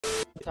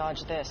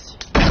Dodge this.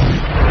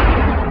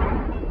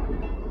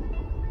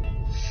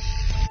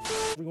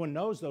 Everyone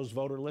knows those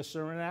voter lists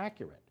are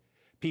inaccurate.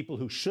 People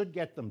who should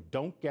get them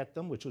don't get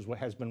them, which is what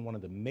has been one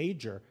of the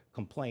major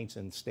complaints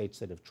in states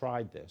that have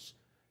tried this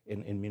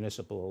in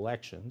municipal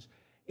elections.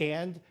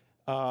 And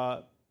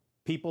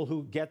people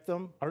who get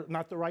them are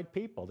not the right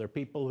people. They're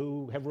people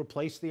who have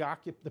replaced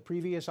the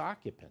previous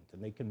occupant,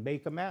 and they can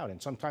make them out.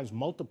 And sometimes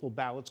multiple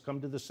ballots come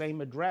to the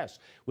same address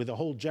with a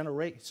whole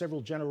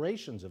several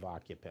generations of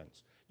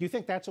occupants. Do you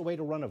think that's a way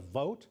to run a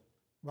vote?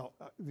 Well,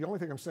 the only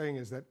thing I'm saying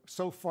is that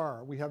so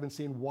far we haven't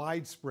seen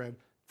widespread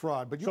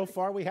fraud. But so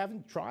far we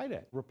haven't tried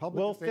it.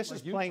 Republicans, well, this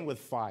is playing with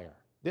fire.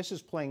 This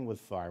is playing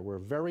with fire. We're a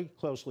very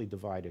closely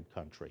divided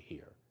country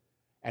here.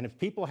 And if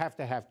people have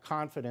to have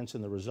confidence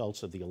in the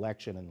results of the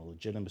election and the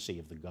legitimacy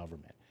of the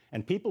government,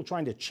 and people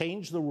trying to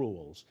change the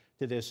rules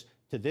to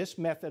this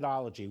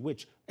methodology,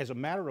 which, as a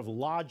matter of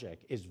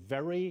logic, is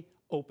very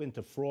open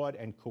to fraud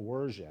and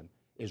coercion,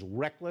 is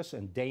reckless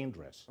and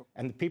dangerous.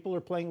 And the people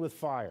are playing with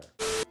fire.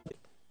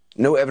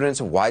 No evidence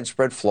of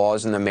widespread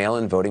flaws in the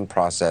mail-in voting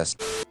process.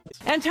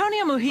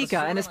 Antonio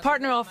Mujica and his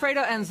partner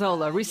Alfredo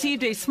Anzola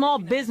received a small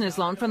business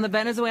loan from the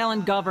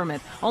Venezuelan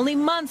government only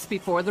months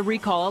before the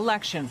recall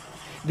election.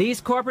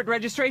 These corporate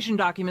registration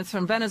documents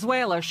from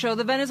Venezuela show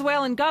the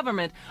Venezuelan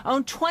government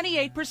owned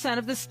 28%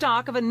 of the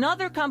stock of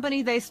another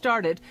company they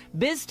started,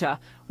 Bizta,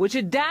 which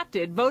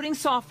adapted voting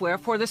software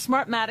for the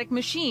Smartmatic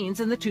machines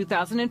in the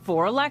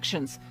 2004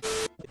 elections.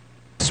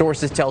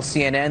 Sources tell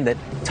CNN that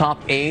top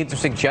aides are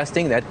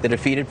suggesting that the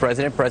defeated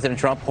President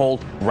Trump,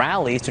 hold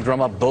rallies to drum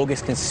up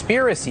bogus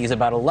conspiracies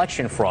about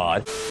election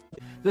fraud.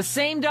 The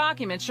same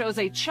document shows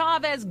a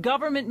Chavez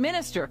government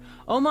minister,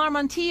 Omar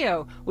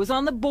Montillo, was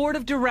on the board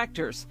of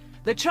directors.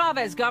 The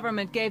Chavez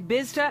government gave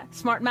Bizta,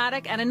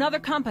 Smartmatic, and another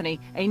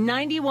company a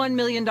 $91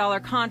 million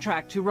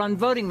contract to run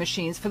voting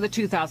machines for the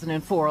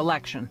 2004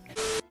 election.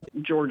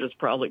 Georgia's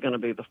probably going to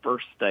be the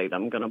first state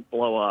I'm going to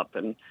blow up,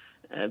 and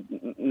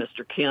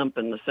Mr. Kemp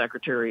and the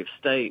Secretary of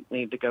State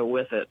need to go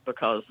with it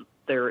because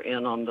they're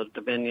in on the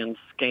Dominion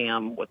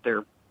scam with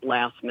their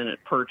last-minute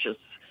purchase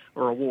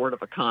or award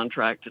of a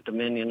contract to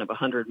Dominion of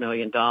 $100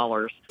 million.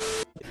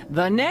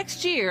 The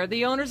next year,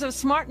 the owners of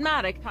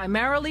Smartmatic,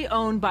 primarily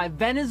owned by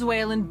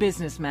Venezuelan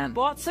businessmen,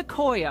 bought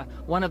Sequoia,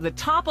 one of the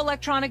top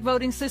electronic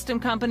voting system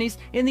companies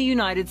in the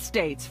United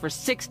States, for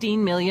 $16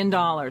 million.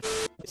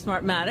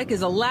 Smartmatic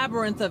is a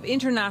labyrinth of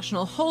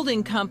international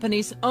holding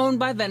companies owned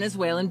by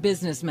Venezuelan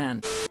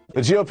businessmen.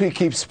 The GOP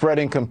keeps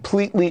spreading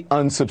completely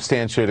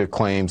unsubstantiated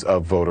claims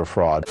of voter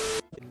fraud.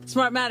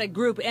 Smartmatic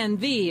Group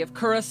NV of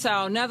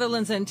Curaçao,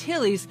 Netherlands,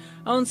 Antilles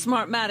owns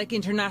Smartmatic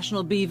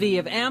International BV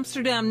of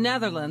Amsterdam,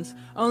 Netherlands,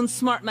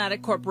 owns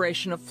Smartmatic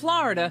Corporation of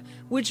Florida,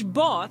 which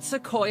bought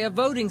Sequoia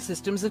Voting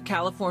Systems of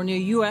California,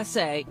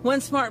 USA. When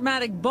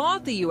Smartmatic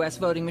bought the U.S.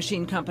 voting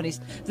machine companies,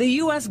 the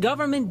U.S.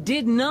 government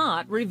did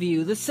not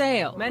review the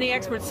sale. Many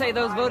experts say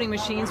those voting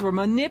machines were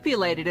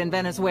manipulated in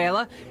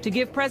Venezuela to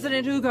give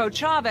President Hugo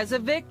Chavez a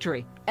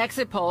victory.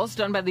 Exit polls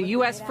done by the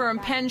U.S. firm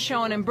Penn,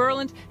 Schoen and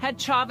Berland had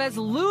Chavez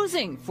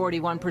losing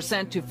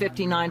 41% to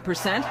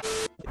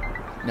 59%.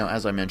 Now,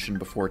 as I mentioned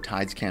before,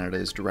 Tides Canada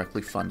is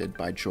directly funded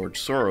by George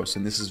Soros,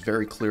 and this is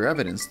very clear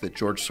evidence that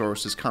George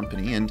Soros'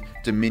 company and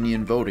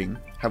Dominion Voting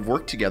have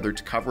worked together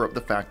to cover up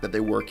the fact that they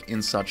work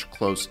in such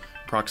close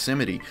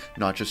proximity,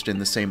 not just in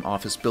the same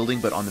office building,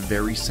 but on the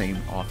very same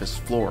office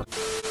floor.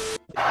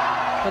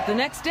 But the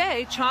next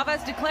day,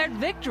 Chavez declared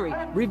victory,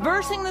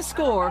 reversing the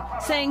score,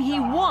 saying he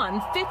won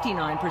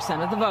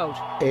 59% of the vote.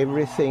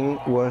 Everything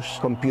was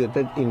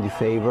computed in the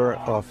favor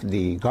of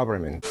the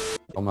government.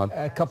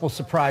 A couple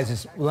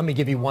surprises. Let me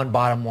give you one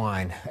bottom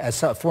line.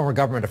 As a former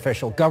government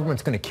official,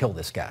 government's going to kill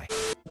this guy.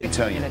 I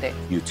tell you,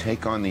 you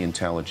take on the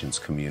intelligence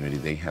community,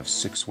 they have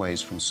 6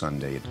 ways from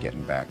Sunday at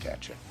getting back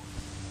at you.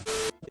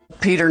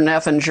 Peter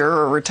Neffinger,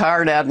 or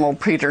retired Admiral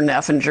Peter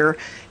Neffinger,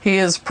 he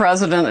is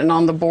president and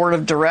on the board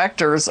of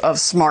directors of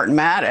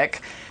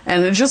Smartmatic.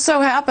 And it just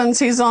so happens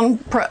he's on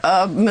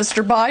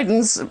Mr.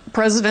 Biden's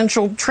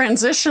presidential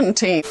transition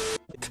team.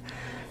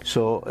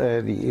 So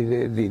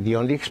the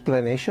only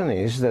explanation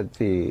is that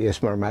the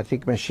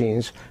Smartmatic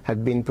machines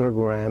had been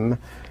programmed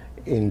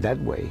in that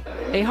way.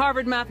 A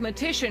Harvard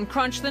mathematician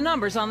crunched the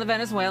numbers on the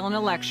Venezuelan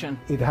election.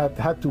 It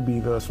had to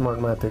be the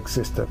Smartmatic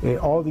system.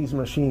 All these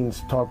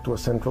machines talk to a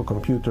central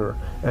computer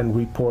and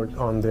report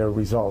on their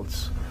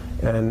results.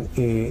 And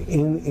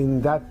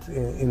in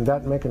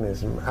that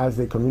mechanism, as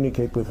they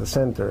communicate with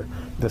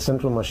the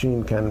central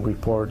machine can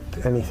report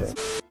anything.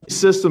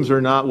 Systems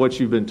are not what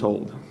you've been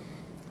told.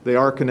 They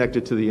are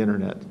connected to the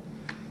internet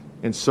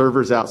and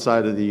servers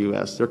outside of the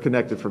U.S. They're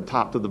connected from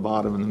top to the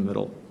bottom in the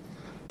middle.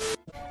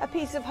 A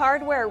piece of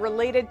hardware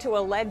related to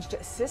alleged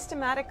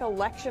systematic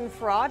election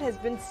fraud has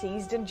been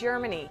seized in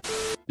Germany.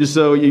 Just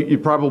so you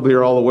probably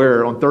are all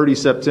aware, on 30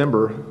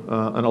 September,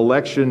 an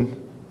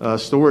election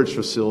storage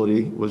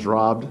facility was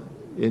robbed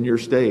in your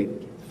state.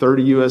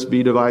 30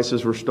 USB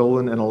devices were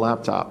stolen and a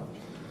laptop.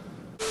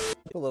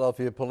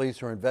 Philadelphia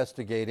police are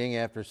investigating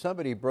after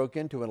somebody broke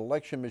into an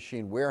election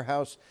machine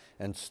warehouse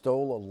and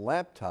stole a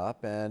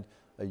laptop and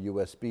a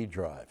USB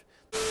drive.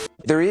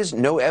 There is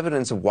no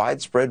evidence of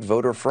widespread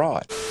voter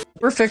fraud.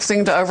 We're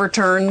fixing to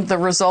overturn the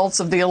results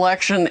of the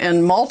election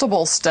in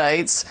multiple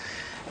states,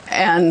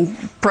 and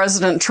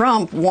President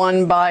Trump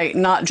won by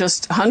not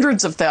just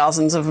hundreds of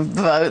thousands of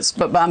votes,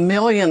 but by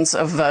millions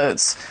of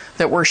votes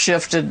that were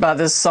shifted by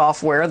this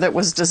software that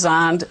was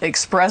designed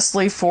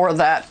expressly for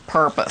that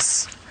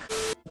purpose.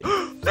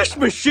 This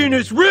machine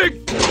is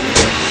rigged!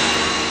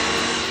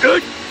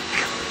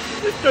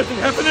 This doesn't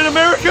happen in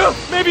America!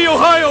 Maybe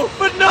Ohio,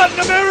 but not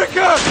in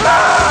America!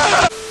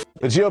 Ah!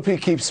 The GOP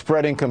keeps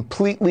spreading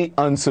completely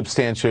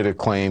unsubstantiated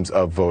claims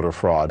of voter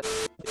fraud.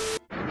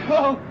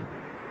 Oh,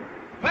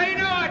 pay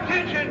no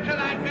attention to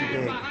that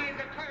man behind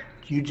the curtain.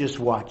 You just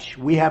watch.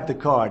 We have the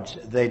cards,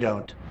 they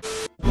don't.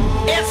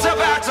 It's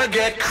about to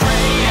get crazy.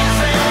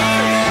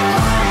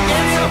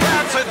 It's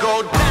about to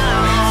go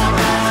down.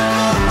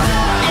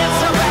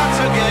 It's about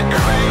to get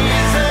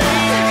crazy.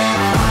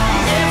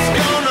 It's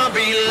gonna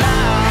be loud.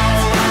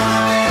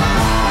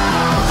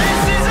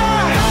 This is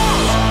our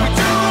house. We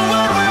do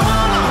what we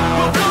wanna.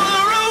 We'll blow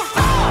the roof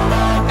off.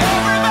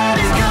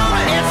 Everybody's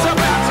coming. It's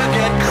about to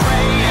get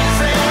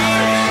crazy.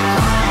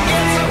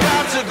 It's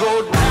about to go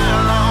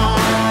down.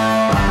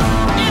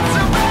 It's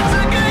about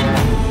to get.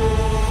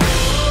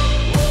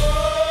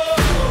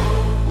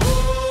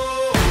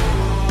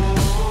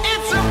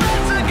 It's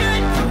about to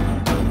get.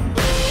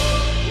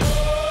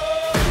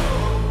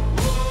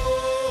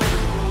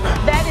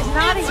 That is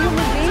not a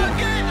human being.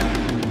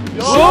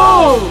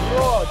 Whoa!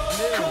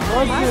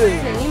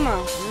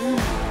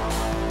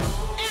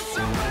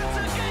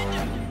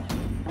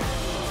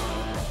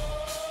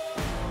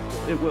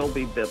 It will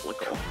be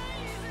biblical.